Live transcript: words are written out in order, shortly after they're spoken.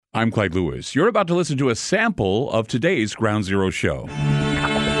I'm Clyde Lewis. You're about to listen to a sample of today's Ground Zero show.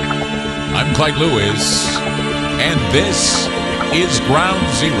 I'm Clyde Lewis, and this is Ground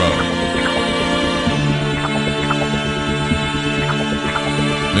Zero.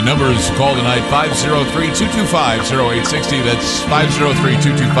 The number is call tonight, 503-225-0860. That's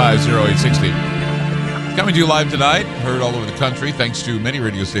 503-225-0860. Coming to you live tonight, heard all over the country, thanks to many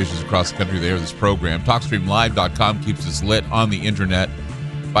radio stations across the country that air this program. TalkStreamLive.com keeps us lit on the internet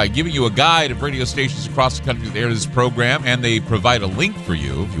by giving you a guide of radio stations across the country that air this program, and they provide a link for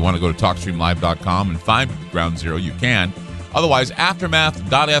you. If you want to go to TalkStreamLive.com and find Ground Zero, you can. Otherwise,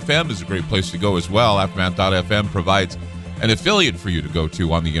 Aftermath.fm is a great place to go as well. Aftermath.fm provides an affiliate for you to go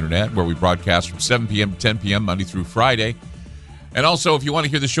to on the internet, where we broadcast from 7 p.m. to 10 p.m. Monday through Friday. And also, if you want to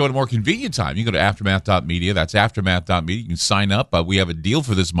hear the show at a more convenient time, you go to Aftermath.media. That's Aftermath.media. You can sign up. We have a deal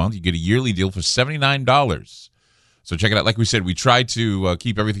for this month. You get a yearly deal for $79. So check it out. Like we said, we try to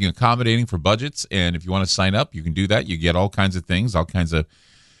keep everything accommodating for budgets. And if you want to sign up, you can do that. You get all kinds of things, all kinds of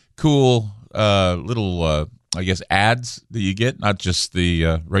cool little, ads that you get. Not just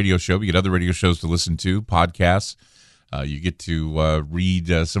the radio show. But you get other radio shows to listen to, podcasts. You get to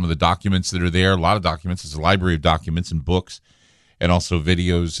read some of the documents that are there. A lot of documents. It's a library of documents and books. And also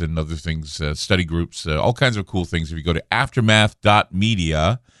videos and other things, study groups, all kinds of cool things. If you go to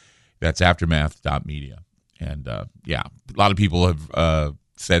Aftermath.media, that's Aftermath.media. And, a lot of people have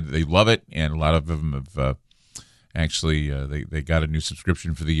said that they love it, and a lot of them have they got a new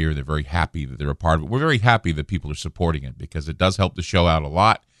subscription for the year. They're very happy that they're a part of it. We're very happy that people are supporting it because it does help the show out a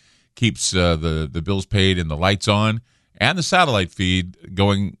lot, keeps the bills paid and the lights on, and the satellite feed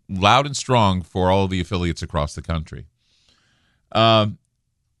going loud and strong for all of the affiliates across the country. A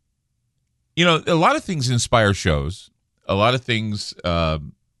lot of things inspire shows. A lot of things, are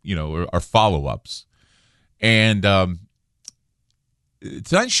follow-ups. And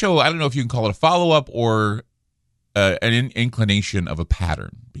tonight's show, I don't know if you can call it a follow-up or an inclination of a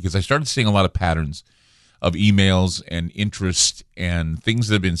pattern, because I started seeing a lot of patterns of emails and interest and things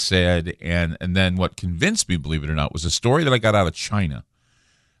that have been said. And then what convinced me, believe it or not, was a story that I got out of China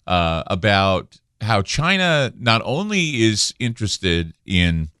about how China not only is interested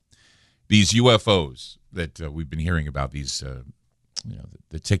in these UFOs that we've been hearing about, these,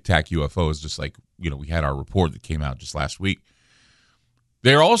 the Tic Tac UFOs, just like, we had our report that came out just last week.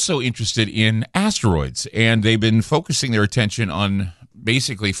 They're also interested in asteroids, and they've been focusing their attention on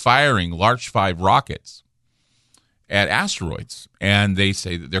basically firing Large 5 rockets at asteroids. And they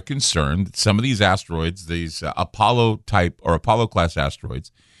say that they're concerned that some of these asteroids, these Apollo type or Apollo class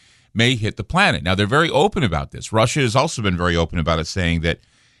asteroids, may hit the planet. Now, they're very open about this. Russia has also been very open about it, saying that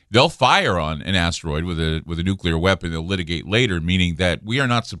they'll fire on an asteroid with a nuclear weapon. They'll litigate later, meaning that we are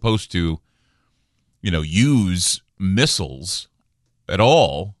not supposed to, use missiles at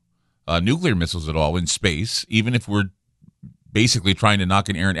all, nuclear missiles at all in space, even if we're basically trying to knock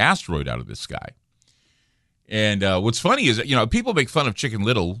an errant asteroid out of the sky. And what's funny is that, people make fun of Chicken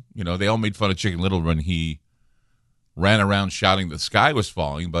Little. They all made fun of Chicken Little when he ran around shouting the sky was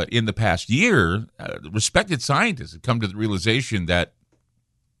falling. But in the past year, respected scientists have come to the realization that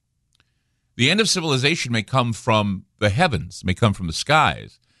the end of civilization may come from the heavens, may come from the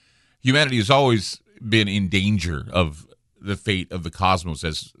skies. Humanity has always been in danger of the fate of the cosmos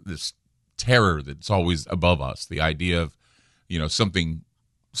as this terror that's always above us, the idea of, something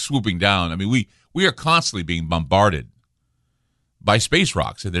swooping down. I mean, we are constantly being bombarded by space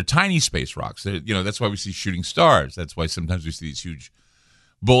rocks, and they're tiny space rocks. That's why we see shooting stars. That's why sometimes we see these huge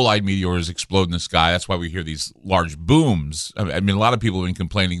bolide meteors explode in the sky. That's why we hear these large booms. I mean, a lot of people have been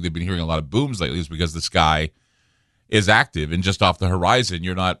complaining they've been hearing a lot of booms lately. It's because the sky is active, and just off the horizon,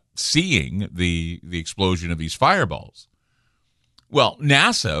 you're not seeing the explosion of these fireballs. Well,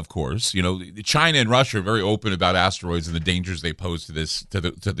 NASA, of course, China and Russia are very open about asteroids and the dangers they pose to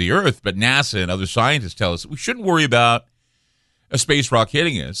the Earth. But NASA and other scientists tell us we shouldn't worry about a space rock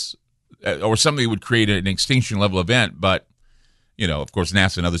hitting us or something that would create an extinction level event. But, of course,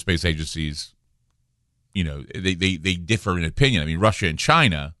 NASA and other space agencies, they differ in opinion. I mean, Russia and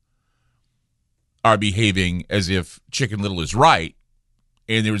China are behaving as if Chicken Little is right,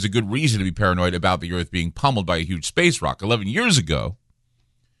 and there was a good reason to be paranoid about the Earth being pummeled by a huge space rock. 11 years ago,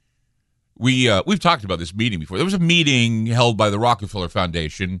 we've talked about this meeting before. There was a meeting held by the Rockefeller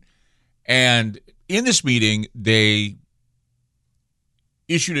Foundation, and in this meeting, they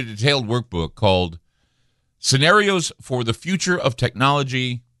issued a detailed workbook called Scenarios for the Future of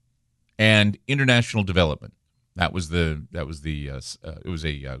Technology and International Development. It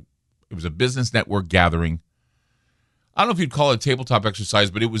was a business network gathering I don't know if you'd call it a tabletop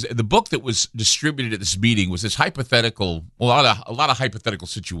exercise, but it was the book that was distributed at this meeting was this hypothetical, a lot of hypothetical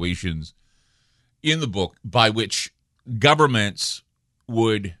situations in the book by which governments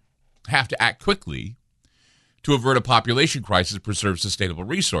would have to act quickly to avert a population crisis, preserve sustainable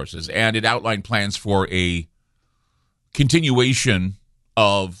resources. And it outlined plans for a continuation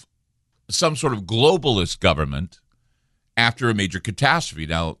of some sort of globalist government after a major catastrophe.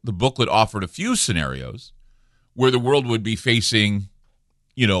 Now, the booklet offered a few scenarios where the world would be facing,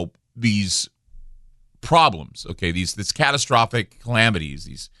 these problems, okay, these catastrophic calamities,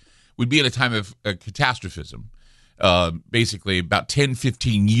 these would be at a time of catastrophism, basically about 10,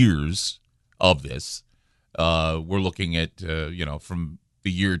 15 years of this. We're looking at, from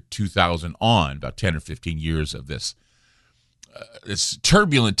the year 2000 on, about 10 or 15 years of this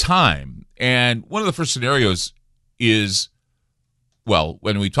turbulent time. And one of the first scenarios is, well,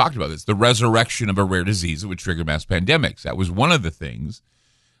 when we talked about this, the resurrection of a rare disease that would trigger mass pandemics. That was one of the things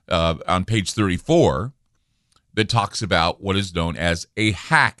on page 34 that talks about what is known as a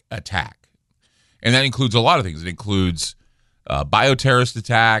hack attack. And that includes a lot of things. It includes bioterrorist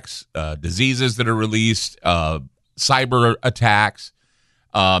attacks, diseases that are released, cyber attacks.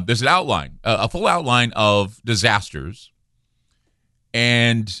 There's an outline, a full outline of disasters.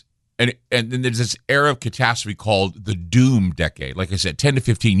 And then there's this era of catastrophe called the doom decade. Like I said, 10 to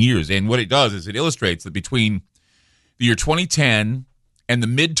 15 years. And what it does is it illustrates that between the year 2010 and the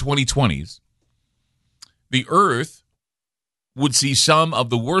mid-2020s, the Earth would see some of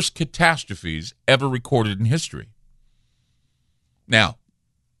the worst catastrophes ever recorded in history. Now,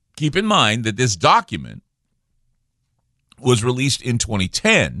 keep in mind that this document was released in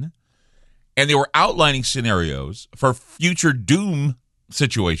 2010, and they were outlining scenarios for future doom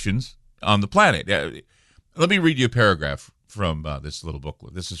situations on the planet. Let me read you a paragraph from this little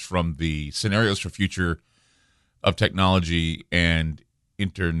booklet. This is from the Scenarios for Future of Technology and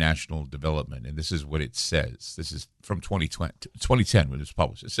International Development, and this is what it says. This is from 2010 when it was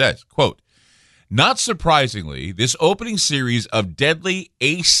published. It says, quote, "Not surprisingly, this opening series of deadly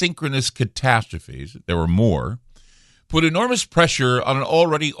asynchronous catastrophes," there were more, "put enormous pressure on an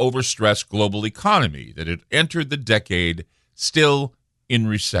already overstressed global economy that had entered the decade still in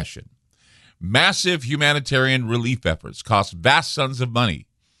recession. Massive humanitarian relief efforts cost vast sums of money,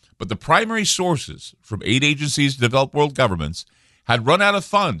 but the primary sources from aid agencies to developed world governments had run out of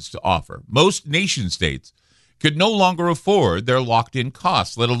funds to offer. Most nation states could no longer afford their locked-in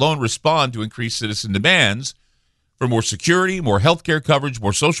costs, let alone respond to increased citizen demands for more security, more healthcare coverage,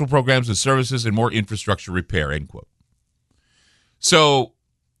 more social programs and services, and more infrastructure repair," end quote. So,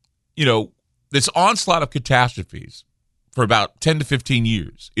 this onslaught of catastrophes for about 10 to 15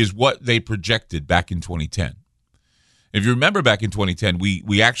 years is what they projected back in 2010. If you remember back in 2010,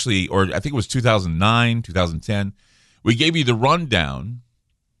 we actually, or I think it was 2009, 2010, we gave you the rundown.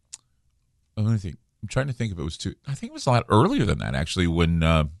 Let me think. I'm trying to think if it was I think it was a lot earlier than that, actually, when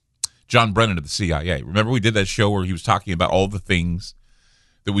John Brennan of the CIA. Remember we did that show where he was talking about all the things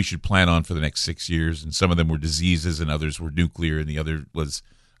that we should plan on for the next 6 years, and some of them were diseases and others were nuclear, and the other was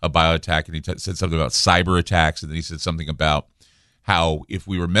a bioattack, and he said something about cyber attacks, and then he said something about how if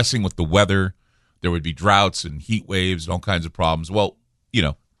we were messing with the weather, there would be droughts and heat waves and all kinds of problems. Well,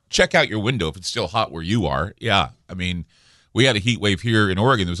 check out your window if it's still hot where you are. Yeah, I mean, we had a heat wave here in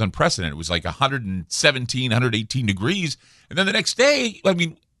Oregon that was unprecedented. It was like 117, 118 degrees, and then the next day,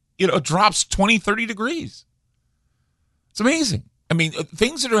 it drops 20, 30 degrees. It's amazing. I mean,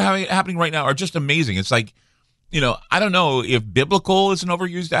 things that are happening right now are just amazing. It's like, I don't know if biblical is an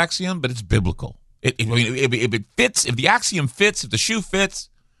overused axiom, but it's biblical. If it fits, if the axiom fits, if the shoe fits,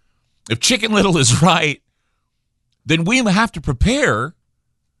 if Chicken Little is right, then we have to prepare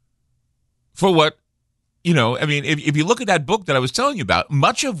for what, if you look at that book that I was telling you about,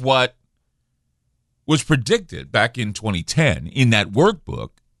 much of what was predicted back in 2010 in that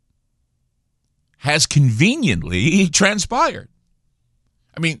workbook has conveniently transpired.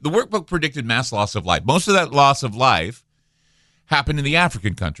 I mean, the workbook predicted mass loss of life. Most of that loss of life happened in the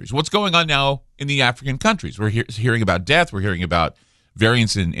African countries. What's going on now in the African countries? We're hearing about death. We're hearing about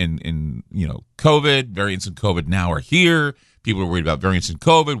variants in COVID. Variants in COVID now are here. People are worried about variants in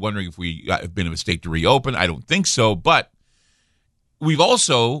COVID, wondering if we have been in a state to reopen. I don't think so. But we've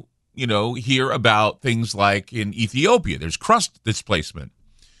also, hear about things like in Ethiopia, there's crust displacement.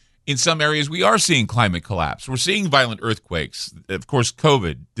 In some areas, we are seeing climate collapse. We're seeing violent earthquakes, of course,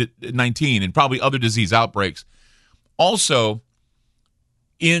 COVID-19, and probably other disease outbreaks. Also,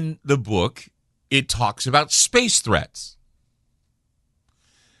 in the book, it talks about space threats.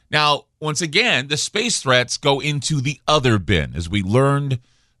 Now, once again, the space threats go into the other bin, as we learned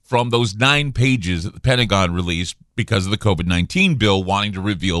from those 9 pages that the Pentagon released because of the COVID-19 bill wanting to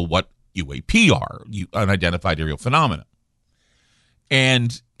reveal what UAP are, unidentified aerial phenomena.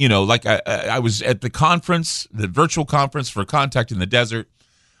 And, like I was at the conference, the virtual conference for Contact in the Desert.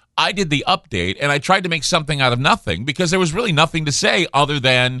 I did the update, and I tried to make something out of nothing because there was really nothing to say other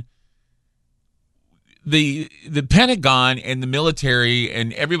than the Pentagon and the military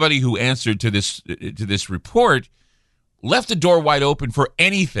and everybody who answered to this report left the door wide open for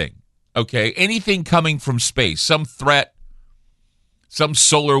anything, okay? Anything coming from space, some threat, some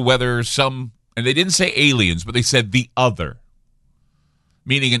solar weather, and they didn't say aliens, but they said the other,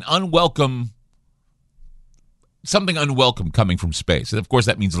 meaning something unwelcome coming from space. And, of course,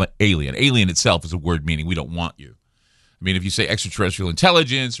 that means alien. Alien itself is a word meaning we don't want you. I mean, if you say extraterrestrial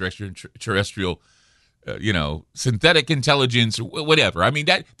intelligence or extraterrestrial, synthetic intelligence or whatever, I mean,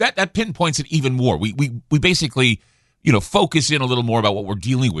 that pinpoints it even more. We basically, focus in a little more about what we're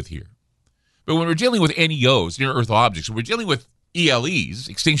dealing with here. But when we're dealing with NEOs, near-Earth objects, when we're dealing with ELEs,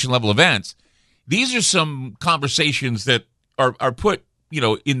 extinction-level events, these are some conversations that are put,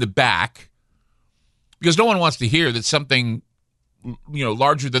 in the back, because no one wants to hear that something,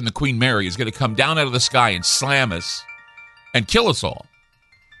 larger than the Queen Mary is going to come down out of the sky and slam us and kill us all.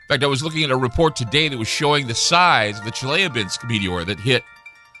 In fact, I was looking at a report today that was showing the size of the Chelyabinsk meteor that hit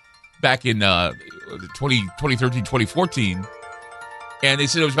back in 2013, 2014, and they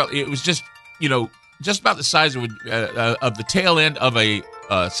said it was just about the size of the tail end of a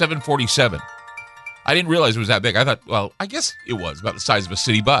 747. I didn't realize it was that big. I thought, well, I guess it was about the size of a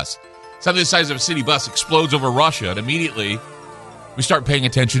city bus. Something the size of a city bus explodes over Russia, and immediately we start paying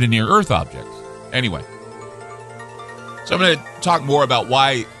attention to near-Earth objects. Anyway, so I'm going to talk more about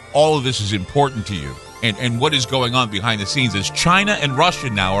why all of this is important to you and what is going on behind the scenes as China and Russia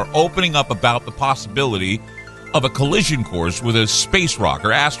now are opening up about the possibility of a collision course with a space rock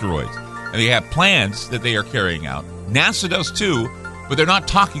or asteroids. And they have plans that they are carrying out. NASA does too, but they're not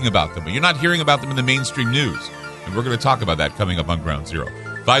talking about them. You're not hearing about them in the mainstream news. And we're going to talk about that coming up on Ground Zero.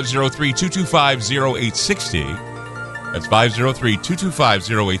 503-225-0860. That's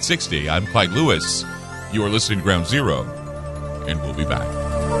 503-225-0860. I'm Clyde Lewis. You are listening to Ground Zero, and we'll be back.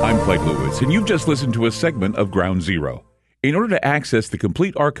 I'm Clyde Lewis, and you've just listened to a segment of Ground Zero. In order to access the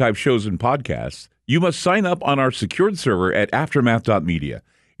complete archive shows and podcasts, you must sign up on our secured server at aftermath.media.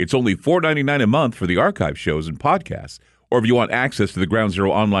 It's only $4.99 a month for the archive shows and podcasts. Or if you want access to the Ground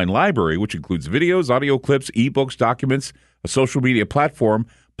Zero online library, which includes videos, audio clips, ebooks, documents, a social media platform,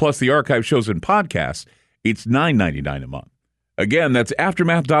 plus the archive shows and podcasts, it's $9.99 a month. Again, that's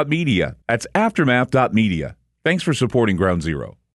aftermath.media. That's aftermath.media. Thanks for supporting Ground Zero.